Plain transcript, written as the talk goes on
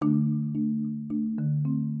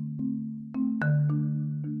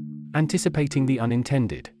Anticipating the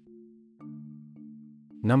unintended.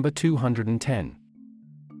 Number 210.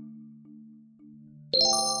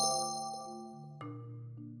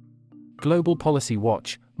 Global Policy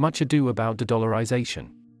Watch, Much Ado About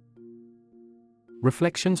De-Dollarization.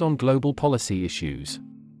 Reflections on global policy issues.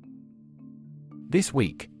 This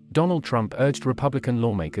week, Donald Trump urged Republican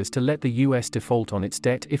lawmakers to let the U.S. default on its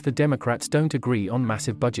debt if the Democrats don't agree on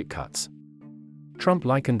massive budget cuts. Trump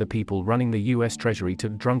likened the people running the U.S. Treasury to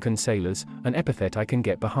drunken sailors, an epithet I can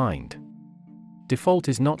get behind. Default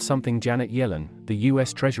is not something Janet Yellen, the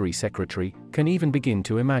U.S. Treasury Secretary, can even begin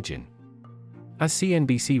to imagine. As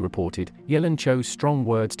CNBC reported, Yellen chose strong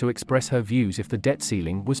words to express her views if the debt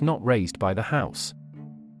ceiling was not raised by the House.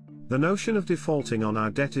 The notion of defaulting on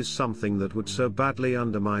our debt is something that would so badly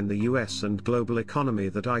undermine the US and global economy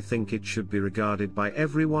that I think it should be regarded by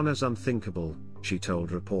everyone as unthinkable, she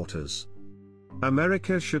told reporters.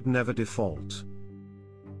 America should never default.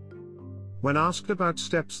 When asked about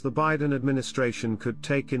steps the Biden administration could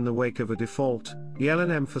take in the wake of a default,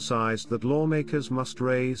 Yellen emphasized that lawmakers must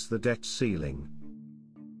raise the debt ceiling.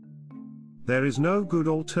 There is no good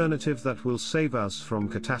alternative that will save us from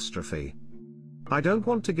catastrophe. I don't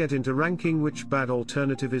want to get into ranking which bad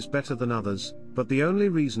alternative is better than others, but the only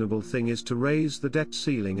reasonable thing is to raise the debt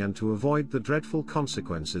ceiling and to avoid the dreadful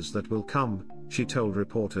consequences that will come, she told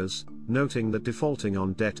reporters, noting that defaulting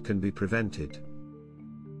on debt can be prevented.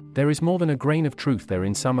 There is more than a grain of truth there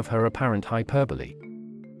in some of her apparent hyperbole.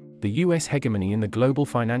 The US hegemony in the global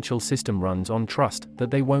financial system runs on trust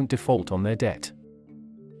that they won't default on their debt.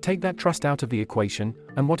 Take that trust out of the equation,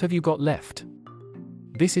 and what have you got left?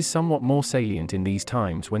 This is somewhat more salient in these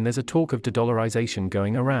times when there's a talk of de-dollarization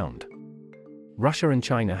going around. Russia and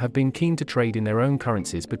China have been keen to trade in their own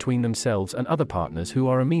currencies between themselves and other partners who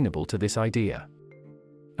are amenable to this idea.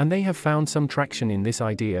 And they have found some traction in this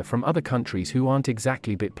idea from other countries who aren't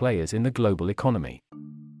exactly bit players in the global economy.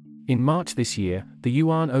 In March this year, the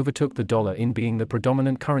yuan overtook the dollar in being the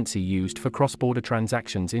predominant currency used for cross-border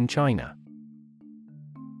transactions in China.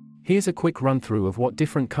 Here's a quick run-through of what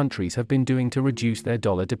different countries have been doing to reduce their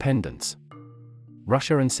dollar dependence.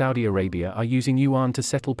 Russia and Saudi Arabia are using yuan to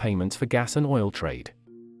settle payments for gas and oil trade.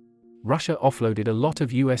 Russia offloaded a lot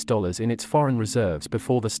of US dollars in its foreign reserves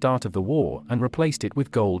before the start of the war and replaced it with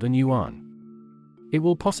gold and yuan. It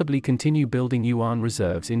will possibly continue building yuan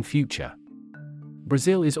reserves in future.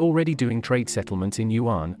 Brazil is already doing trade settlements in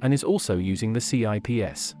yuan and is also using the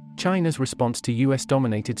CIPS, China's response to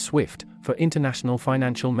US-dominated SWIFT, for international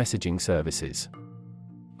financial messaging services.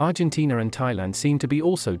 Argentina and Thailand seem to be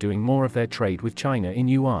also doing more of their trade with China in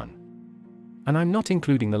yuan. And I'm not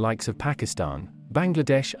including the likes of Pakistan,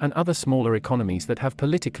 Bangladesh and other smaller economies that have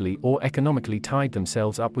politically or economically tied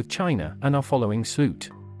themselves up with China and are following suit.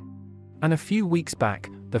 And a few weeks back,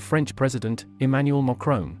 the French President, Emmanuel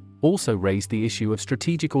Macron, also raised the issue of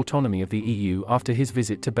strategic autonomy of the EU after his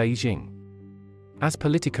visit to Beijing. As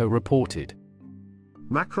Politico reported,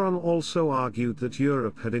 Macron also argued that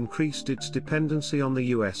Europe had increased its dependency on the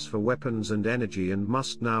US for weapons and energy and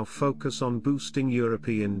must now focus on boosting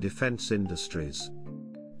European defense industries.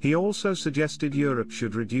 He also suggested Europe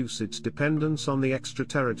should reduce its dependence on the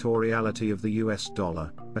extraterritoriality of the US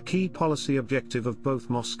dollar, a key policy objective of both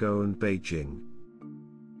Moscow and Beijing.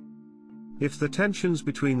 If the tensions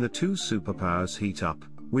between the two superpowers heat up,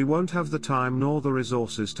 we won't have the time nor the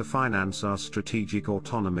resources to finance our strategic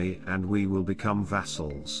autonomy and we will become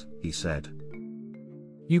vassals, he said.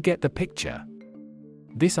 You get the picture.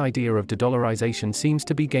 This idea of de-dollarization seems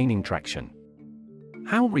to be gaining traction.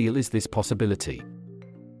 How real is this possibility?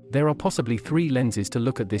 There are possibly three lenses to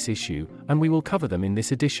look at this issue, and we will cover them in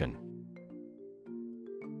this edition.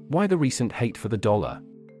 Why the recent hate for the dollar?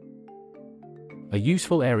 A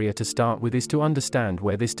useful area to start with is to understand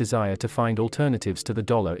where this desire to find alternatives to the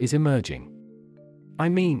dollar is emerging. I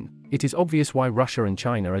mean, it is obvious why Russia and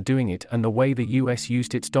China are doing it and the way the US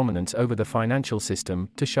used its dominance over the financial system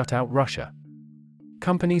to shut out Russia.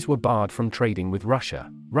 Companies were barred from trading with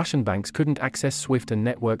Russia, Russian banks couldn't access SWIFT and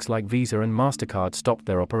networks like Visa and MasterCard stopped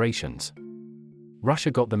their operations.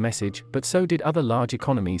 Russia got the message, but so did other large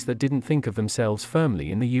economies that didn't think of themselves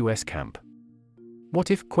firmly in the US camp. What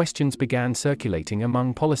if questions began circulating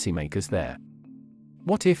among policymakers there?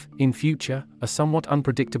 What if, in future, a somewhat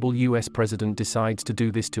unpredictable US president decides to do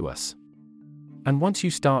this to us? And once you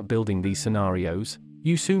start building these scenarios,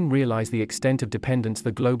 you soon realize the extent of dependence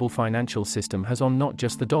the global financial system has on not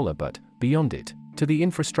just the dollar but, beyond it, to the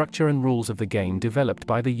infrastructure and rules of the game developed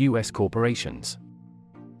by the US corporations.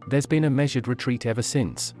 There's been a measured retreat ever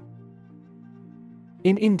since.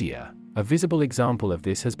 In India, a visible example of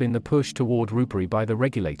this has been the push toward rupee by the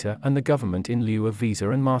regulator and the government in lieu of Visa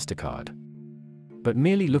and MasterCard. but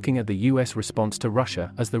merely looking at the US response to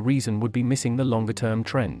Russia as the reason would be missing the longer-term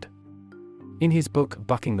trend. In his book,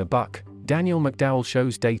 Bucking the Buck, Daniel McDowell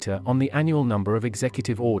shows data on the annual number of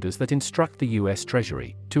executive orders that instruct the US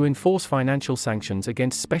Treasury to enforce financial sanctions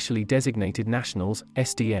against specially designated nationals,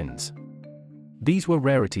 SDNs. These were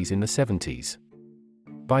rarities in the 70s.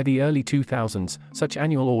 By the early 2000s, such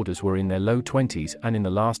annual orders were in their low 20s, and in the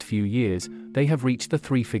last few years, they have reached the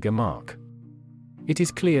three-figure mark. It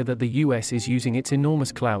is clear that the US is using its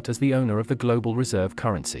enormous clout as the owner of the global reserve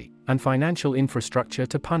currency and financial infrastructure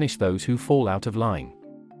to punish those who fall out of line.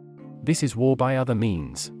 This is war by other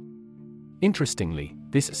means. Interestingly,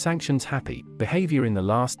 this sanctions-happy behavior in the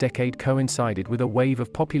last decade coincided with a wave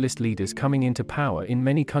of populist leaders coming into power in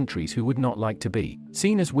many countries who would not like to be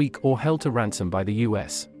seen as weak or held to ransom by the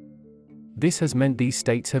US. This has meant these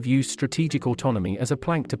states have used strategic autonomy as a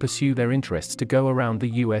plank to pursue their interests to go around the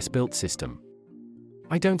US-built system.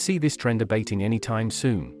 I don't see this trend abating anytime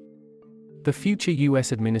soon. The future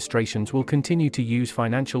US administrations will continue to use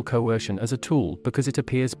financial coercion as a tool because it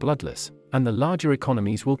appears bloodless, and the larger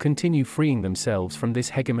economies will continue freeing themselves from this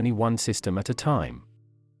hegemony one system at a time.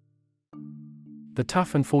 The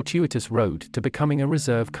tough and fortuitous road to becoming a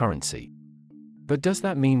reserve currency. But does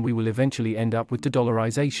that mean we will eventually end up with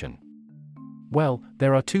de-dollarization? Well,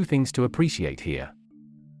 there are two things to appreciate here.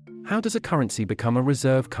 How does a currency become a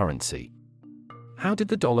reserve currency? How did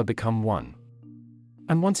the dollar become one?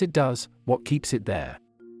 And once it does, what keeps it there?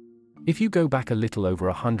 If you go back a little over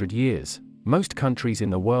 100 years, most countries in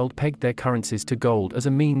the world pegged their currencies to gold as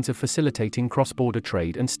a means of facilitating cross-border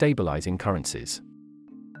trade and stabilizing currencies.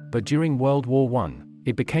 But during World War I,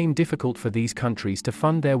 it became difficult for these countries to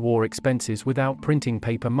fund their war expenses without printing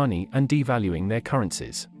paper money and devaluing their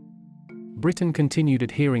currencies. Britain continued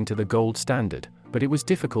adhering to the gold standard, but it was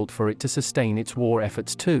difficult for it to sustain its war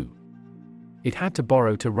efforts too. It had to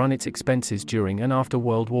borrow to run its expenses during and after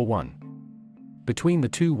World War I. Between the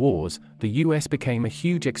two wars, the US became a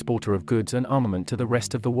huge exporter of goods and armament to the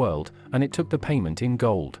rest of the world, and it took the payment in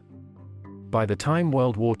gold. By the time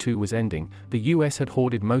World War II was ending, the US had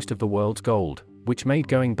hoarded most of the world's gold, which made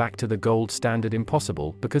going back to the gold standard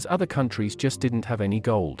impossible because other countries just didn't have any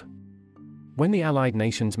gold. When the Allied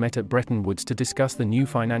nations met at Bretton Woods to discuss the new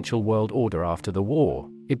financial world order after the war,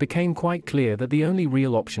 it became quite clear that the only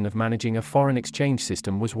real option of managing a foreign exchange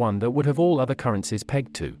system was one that would have all other currencies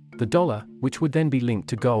pegged to the dollar, which would then be linked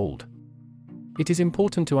to gold. It is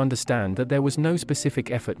important to understand that there was no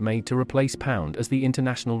specific effort made to replace pound as the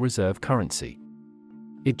international reserve currency.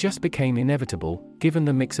 It just became inevitable, given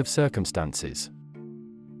the mix of circumstances.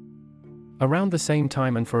 Around the same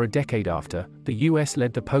time and for a decade after, the US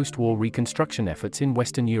led the post-war reconstruction efforts in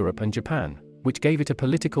Western Europe and Japan, which gave it a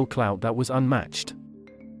political clout that was unmatched.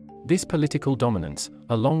 This political dominance,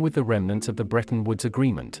 along with the remnants of the Bretton Woods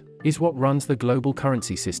Agreement, is what runs the global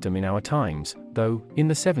currency system in our times, though, in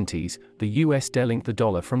the 70s, the US delinked the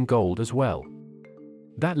dollar from gold as well.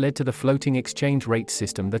 That led to the floating exchange rate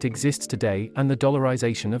system that exists today and the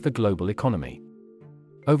dollarization of the global economy.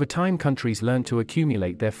 Over time, countries learned to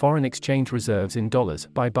accumulate their foreign exchange reserves in dollars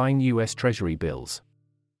by buying US Treasury bills.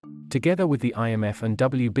 Together with the IMF and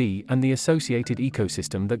WB and the associated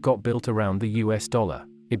ecosystem that got built around the US dollar,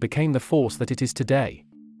 it became the force that it is today.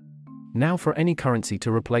 Now, for any currency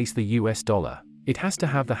to replace the US dollar, it has to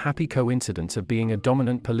have the happy coincidence of being a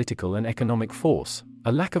dominant political and economic force,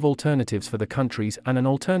 a lack of alternatives for the countries, and an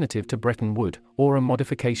alternative to Bretton Woods, or a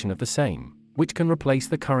modification of the same, which can replace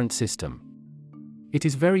the current system. It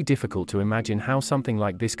is very difficult to imagine how something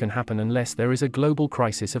like this can happen unless there is a global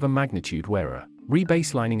crisis of a magnitude where a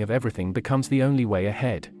rebaselining of everything becomes the only way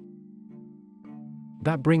ahead.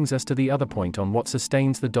 That brings us to the other point on what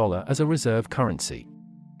sustains the dollar as a reserve currency.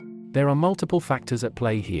 There are multiple factors at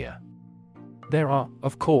play here. There are,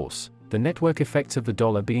 of course, the network effects of the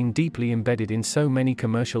dollar being deeply embedded in so many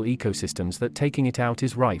commercial ecosystems that taking it out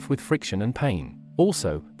is rife with friction and pain.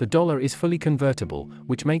 Also, the dollar is fully convertible,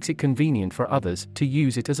 which makes it convenient for others to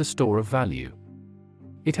use it as a store of value.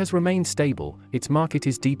 It has remained stable, its market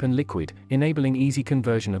is deep and liquid, enabling easy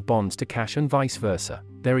conversion of bonds to cash and vice versa.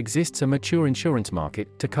 There exists a mature insurance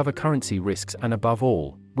market to cover currency risks, and above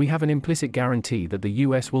all, we have an implicit guarantee that the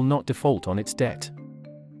US will not default on its debt.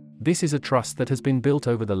 This is a trust that has been built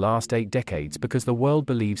over the last 8 decades because the world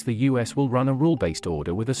believes the US will run a rule-based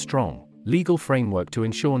order with a strong legal framework to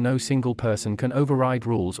ensure no single person can override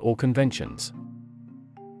rules or conventions.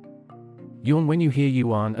 Yuan when you hear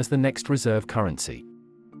yuan as the next reserve currency.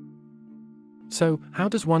 So, how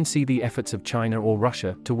does one see the efforts of China or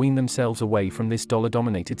Russia to wean themselves away from this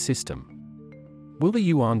dollar-dominated system? Will the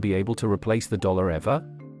yuan be able to replace the dollar ever?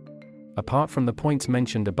 Apart from the points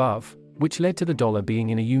mentioned above, which led to the dollar being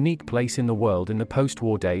in a unique place in the world in the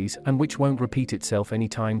post-war days and which won't repeat itself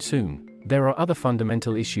anytime soon, there are other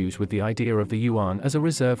fundamental issues with the idea of the yuan as a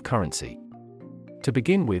reserve currency. To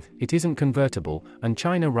begin with, it isn't convertible, and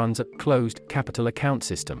China runs a closed capital account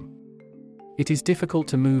system. It is difficult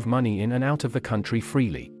to move money in and out of the country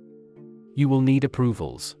freely. You will need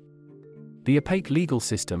approvals. The opaque legal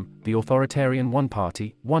system, the authoritarian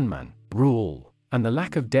one-party, one-man rule, and the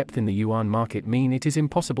lack of depth in the yuan market mean it is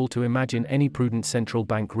impossible to imagine any prudent central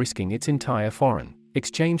bank risking its entire foreign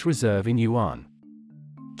exchange reserve in yuan.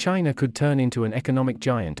 China could turn into an economic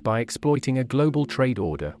giant by exploiting a global trade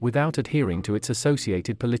order without adhering to its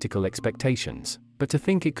associated political expectations, but to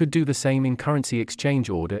think it could do the same in currency exchange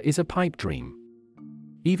order is a pipe dream.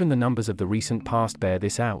 Even the numbers of the recent past bear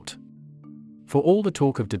this out. For all the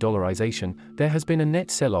talk of de-dollarization, there has been a net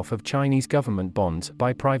sell-off of Chinese government bonds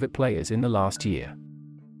by private players in the last year.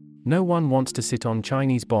 No one wants to sit on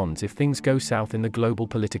Chinese bonds if things go south in the global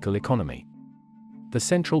political economy. The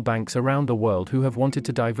central banks around the world who have wanted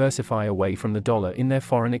to diversify away from the dollar in their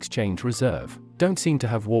foreign exchange reserve don't seem to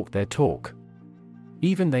have walked their talk.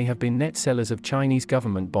 Even they have been net sellers of Chinese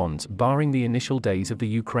government bonds barring the initial days of the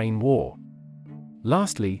Ukraine war.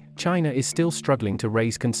 Lastly, China is still struggling to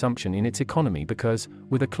raise consumption in its economy because,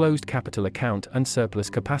 with a closed capital account and surplus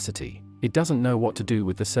capacity, it doesn't know what to do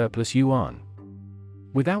with the surplus yuan.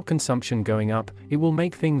 Without consumption going up, it will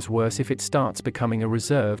make things worse if it starts becoming a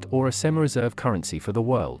reserved or a semi-reserve currency for the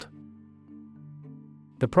world.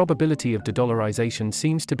 The probability of de-dollarization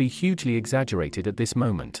seems to be hugely exaggerated at this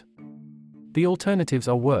moment. The alternatives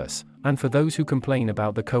are worse, and for those who complain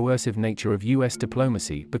about the coercive nature of US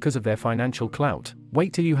diplomacy because of their financial clout,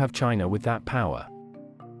 wait till you have China with that power.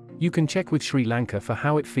 You can check with Sri Lanka for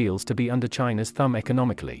how it feels to be under China's thumb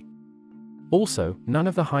economically. Also, none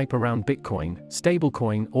of the hype around Bitcoin,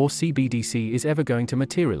 stablecoin, or CBDC is ever going to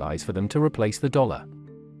materialize for them to replace the dollar.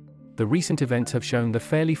 The recent events have shown the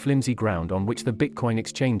fairly flimsy ground on which the Bitcoin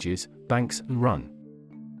exchanges, banks, run.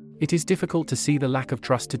 It is difficult to see the lack of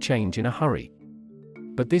trust to change in a hurry.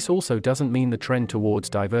 But this also doesn't mean the trend towards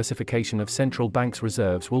diversification of central banks'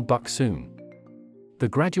 reserves will buck soon. The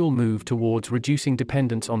gradual move towards reducing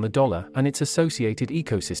dependence on the dollar and its associated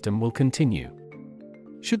ecosystem will continue.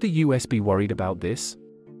 Should the US be worried about this?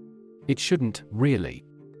 It shouldn't, really.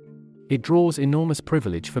 It draws enormous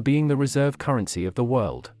privilege for being the reserve currency of the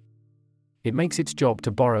world. It makes its job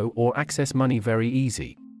to borrow or access money very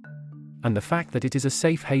easy. And the fact that it is a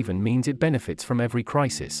safe haven means it benefits from every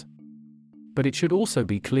crisis. But it should also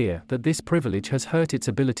be clear that this privilege has hurt its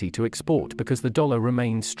ability to export because the dollar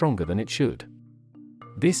remains stronger than it should.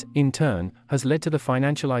 This, in turn, has led to the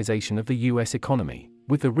financialization of the US economy,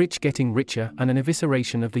 with the rich getting richer and an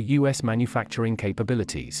evisceration of the US manufacturing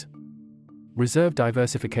capabilities. Reserve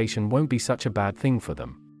diversification won't be such a bad thing for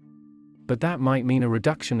them. But that might mean a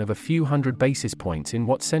reduction of a few hundred basis points in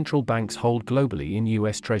what central banks hold globally in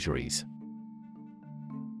US treasuries.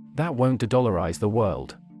 That won't de-dollarize the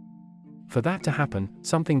world. For that to happen,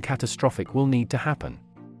 something catastrophic will need to happen.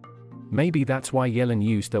 Maybe that's why Yellen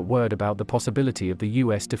used that word about the possibility of the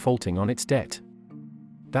US defaulting on its debt.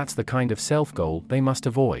 That's the kind of self-goal they must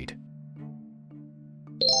avoid.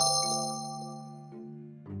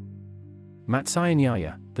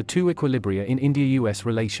 Matsuyanyaya, the two equilibria in India-US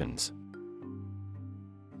relations.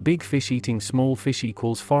 Big fish eating small fish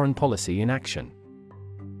equals foreign policy in action.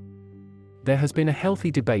 There has been a healthy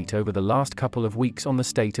debate over the last couple of weeks on the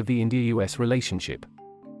state of the India-US relationship.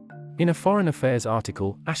 In a Foreign Affairs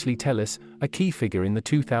article, Ashley Tellis, a key figure in the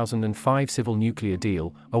 2005 civil nuclear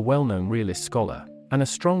deal, a well-known realist scholar, and a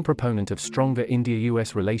strong proponent of stronger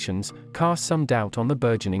India-US relations, cast some doubt on the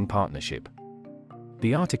burgeoning partnership.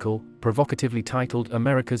 The article, provocatively titled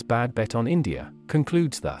 "America's Bad Bet on India,"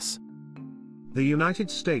 concludes thus. The United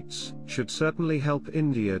States should certainly help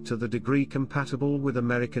India to the degree compatible with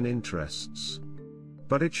American interests.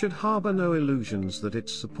 But it should harbor no illusions that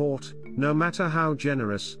its support, no matter how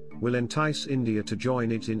generous, will entice India to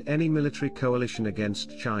join it in any military coalition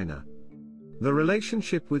against China. The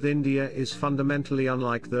relationship with India is fundamentally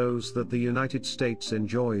unlike those that the United States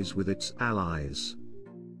enjoys with its allies.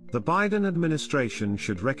 The Biden administration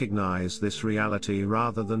should recognize this reality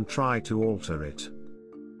rather than try to alter it.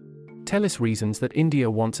 Tellis reasons that India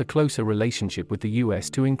wants a closer relationship with the US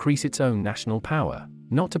to increase its own national power,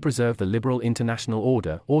 not to preserve the liberal international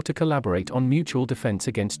order or to collaborate on mutual defense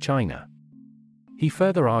against China. He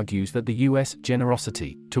further argues that the US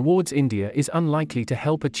generosity towards India is unlikely to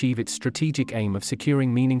help achieve its strategic aim of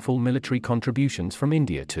securing meaningful military contributions from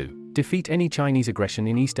India to defeat any Chinese aggression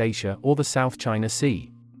in East Asia or the South China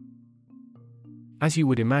Sea. As you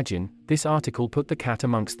would imagine, this article put the cat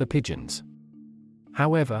amongst the pigeons.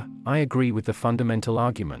 However, I agree with the fundamental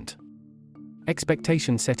argument.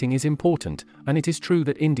 Expectation setting is important, and it is true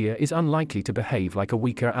that India is unlikely to behave like a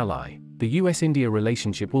weaker ally. The US-India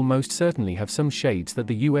relationship will most certainly have some shades that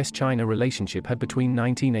the US-China relationship had between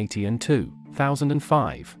 1980 and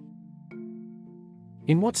 2005.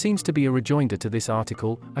 In what seems to be a rejoinder to this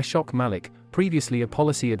article, Ashok Malik, previously a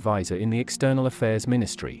policy advisor in the External Affairs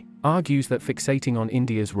Ministry, argues that fixating on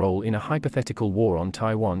India's role in a hypothetical war on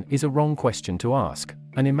Taiwan is a wrong question to ask,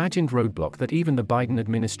 an imagined roadblock that even the Biden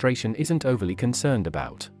administration isn't overly concerned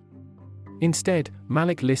about. Instead,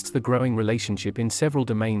 Malik lists the growing relationship in several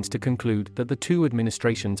domains to conclude that the two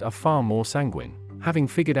administrations are far more sanguine, having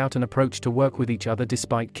figured out an approach to work with each other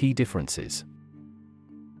despite key differences.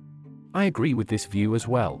 I agree with this view as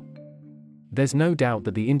well. There's no doubt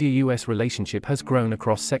that the India-US relationship has grown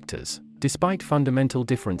across sectors, despite fundamental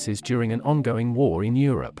differences during an ongoing war in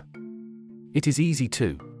Europe. It is easy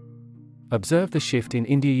to observe the shift in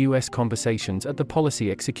India-US conversations at the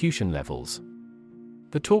policy execution levels.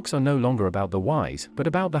 The talks are no longer about the whys, but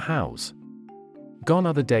about the hows. Gone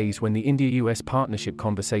are the days when the India-US partnership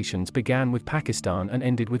conversations began with Pakistan and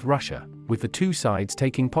ended with Russia, with the two sides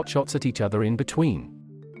taking potshots at each other in between.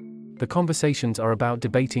 The conversations are about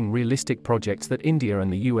debating realistic projects that India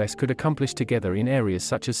and the US could accomplish together in areas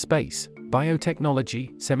such as space,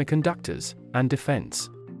 biotechnology, semiconductors, and defense.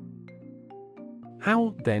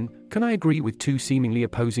 How, then, can I agree with two seemingly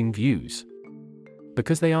opposing views?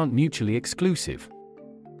 Because they aren't mutually exclusive.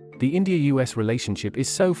 The India-US relationship is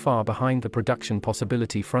so far behind the production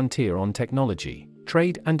possibility frontier on technology,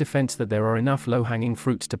 trade, and defense that there are enough low-hanging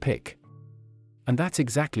fruits to pick. And that's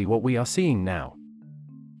exactly what we are seeing now.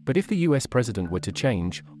 But if the US president were to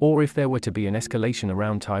change, or if there were to be an escalation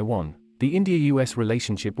around Taiwan, the India-US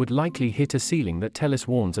relationship would likely hit a ceiling that Tellis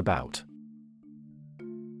warns about.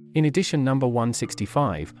 In edition number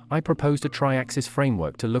 165, I proposed a tri-axis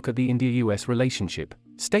framework to look at the India-US relationship: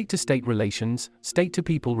 state-to-state relations,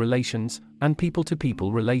 state-to-people relations, and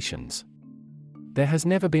people-to-people relations. There has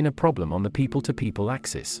never been a problem on the people-to-people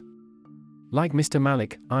axis. Like Mr.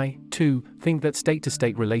 Malik, I, too, think that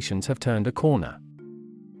state-to-state relations have turned a corner.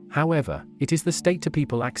 However, it is the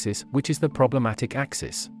state-to-people axis which is the problematic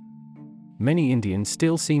axis. Many Indians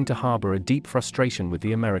still seem to harbor a deep frustration with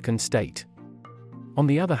the American state. On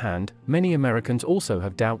the other hand, many Americans also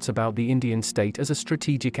have doubts about the Indian state as a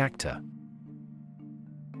strategic actor.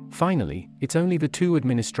 Finally, it's only the two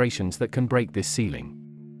administrations that can break this ceiling.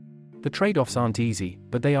 The trade-offs aren't easy,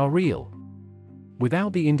 but they are real.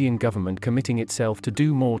 Without the Indian government committing itself to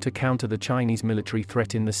do more to counter the Chinese military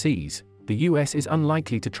threat in the seas, the US is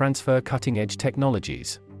unlikely to transfer cutting-edge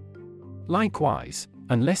technologies. Likewise,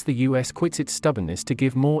 unless the US quits its stubbornness to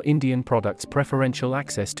give more Indian products preferential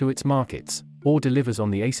access to its markets, or delivers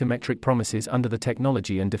on the asymmetric promises under the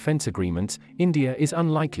technology and defense agreements, India is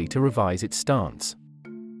unlikely to revise its stance.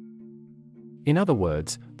 In other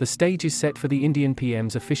words, the stage is set for the Indian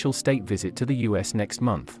PM's official state visit to the US next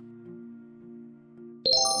month.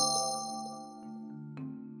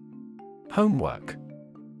 Homework.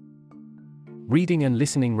 Reading and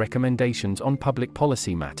listening recommendations on public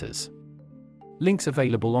policy matters. Links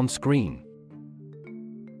available on screen.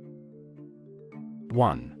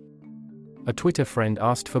 1. A Twitter friend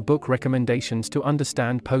asked for book recommendations to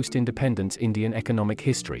understand post-independence Indian economic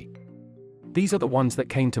history. These are the ones that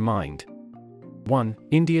came to mind. 1.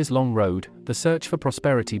 India's Long Road, The Search for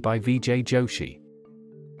Prosperity by Vijay Joshi.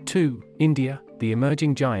 2. India, The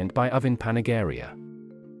Emerging Giant by Avin Panagaria.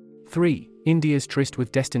 3. India's Tryst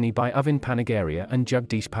with Destiny by Avin Panagaria and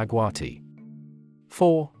Jagdish Bhagwati.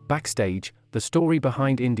 4. Backstage, The Story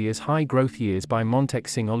Behind India's High Growth Years by Montek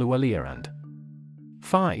Singh Oluwalia and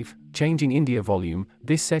 5. Changing India Volume.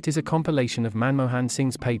 This set is a compilation of Manmohan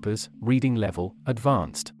Singh's papers, reading level,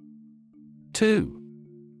 advanced. 2.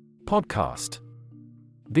 Podcast.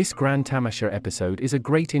 This Grand Tamasha episode is a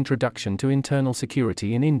great introduction to internal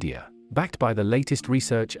security in India, backed by the latest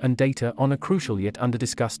research and data on a crucial yet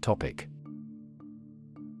under-discussed topic.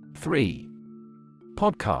 3.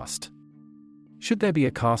 Podcast. Should there be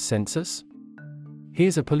a caste census?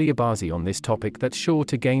 Here's a Paliyabazi on this topic that's sure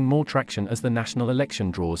to gain more traction as the national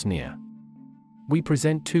election draws near. We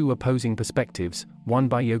present two opposing perspectives, one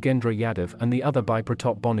by Yogendra Yadav and the other by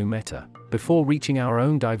Pratap Bonu Mehta, before reaching our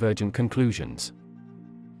own divergent conclusions.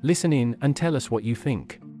 Listen in and tell us what you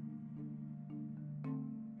think.